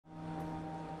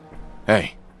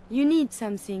Hey. You need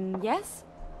something, yes?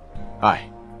 Hi.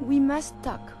 We must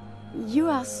talk. You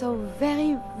are so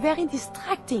very, very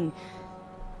distracting.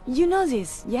 You know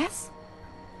this, yes?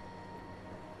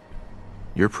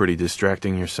 You're pretty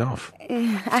distracting yourself.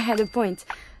 I had a point.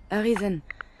 A reason.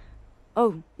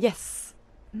 Oh, yes.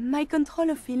 My control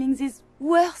of feelings is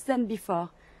worse than before.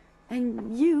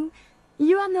 And you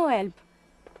are no help.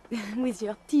 With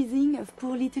your teasing of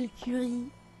poor little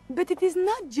Curie. But it is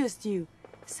not just you.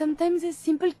 Sometimes a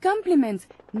simple compliment,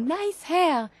 nice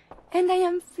hair, and I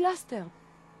am flustered.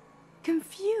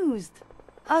 Confused.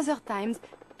 Other times,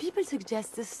 people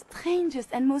suggest the strangest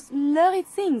and most lurid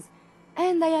things,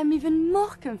 and I am even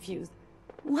more confused.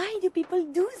 Why do people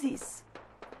do this?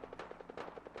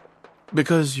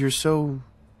 Because you're so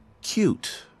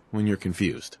cute when you're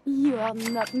confused. You are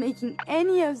not making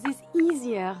any of this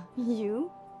easier,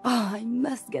 you. Oh, I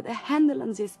must get a handle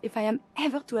on this if I am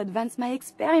ever to advance my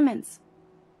experiments.